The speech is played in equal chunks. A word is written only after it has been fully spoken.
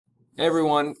Hey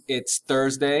everyone, it's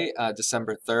Thursday,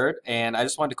 December 3rd, and I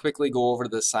just wanted to quickly go over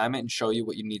the assignment and show you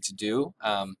what you need to do.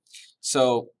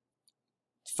 So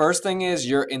first thing is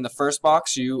you're in the first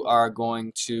box, you are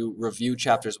going to review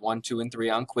chapters 1, 2, and 3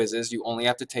 on quizzes. You only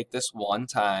have to take this one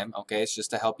time, okay? It's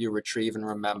just to help you retrieve and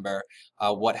remember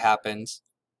what happened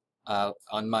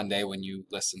on Monday when you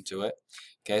listen to it.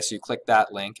 Okay, so you click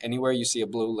that link. Anywhere you see a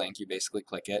blue link, you basically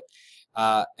click it.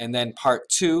 And then part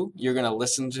 2, you're going to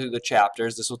listen to the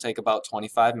chapters. This will take about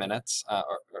 25 minutes,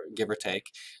 or give or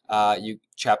take.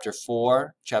 Chapter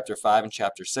 4, Chapter 5, and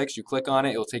Chapter 6, you click on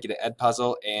it. It will take you to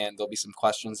Edpuzzle, and there'll be some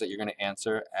questions that you're going to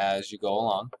answer as you go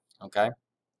along. Okay.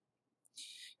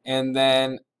 And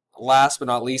then last but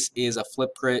not least is a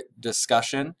Flipgrid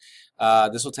discussion.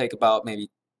 This will take about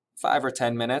maybe 5 or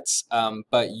 10 minutes,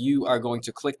 but you are going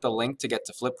to click the link to get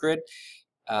to Flipgrid,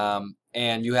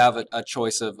 and you have a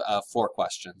choice of 4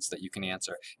 questions that you can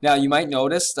answer. Now, you might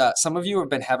notice that some of you have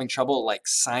been having trouble like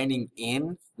signing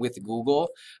in with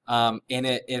Google, and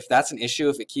if that's an issue,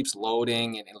 if it keeps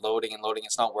loading and loading and loading,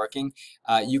 it's not working,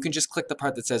 you can just click the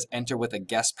part that says enter with a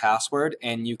guest password,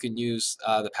 and you can use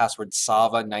the password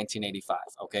Sava1985,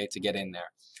 okay, to get in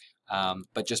there.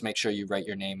 But just make sure you write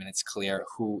your name and it's clear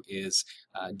who is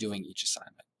doing each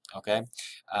assignment. Okay.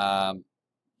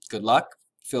 Good luck.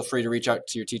 Feel free to reach out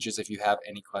to your teachers if you have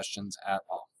any questions at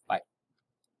all.